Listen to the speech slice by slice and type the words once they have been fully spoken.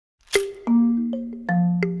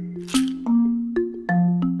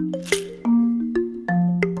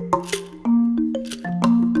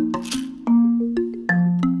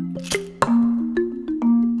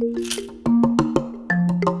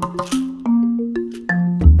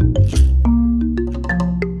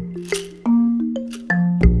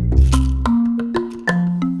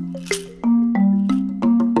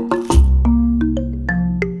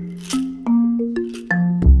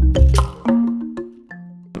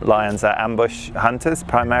lions are ambush hunters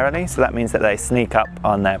primarily, so that means that they sneak up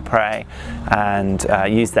on their prey and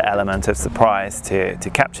use the element of surprise to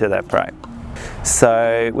capture their prey.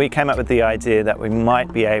 So we came up with the idea that we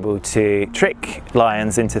might be able to trick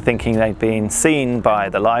lions into thinking they've been seen by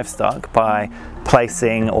the livestock by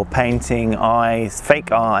placing or painting eyes,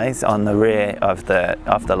 fake eyes, on the rear of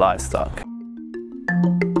the livestock.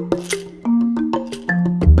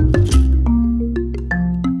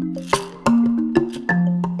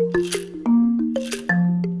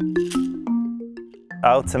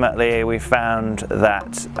 Ultimately, we found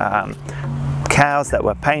that cows that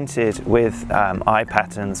were painted with eye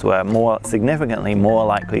patterns were significantly more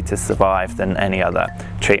likely to survive than any other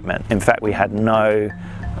treatment. In fact, we had no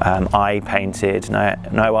eye painted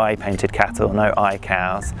cattle, no eye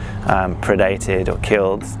cows predated or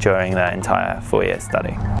killed during the entire 4-year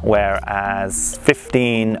study. Whereas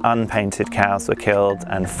 15 unpainted cows were killed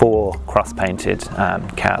and 4 cross-painted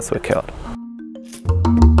cows were killed.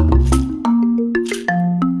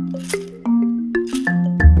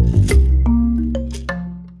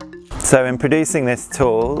 So in producing this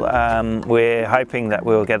tool, we're hoping that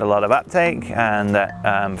we'll get a lot of uptake and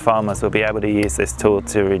that farmers will be able to use this tool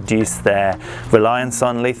to reduce their reliance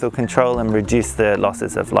on lethal control and reduce the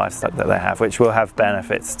losses of livestock that they have, which will have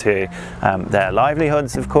benefits to their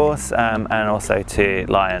livelihoods, of course, and also to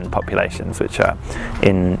lion populations which are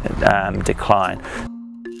in decline.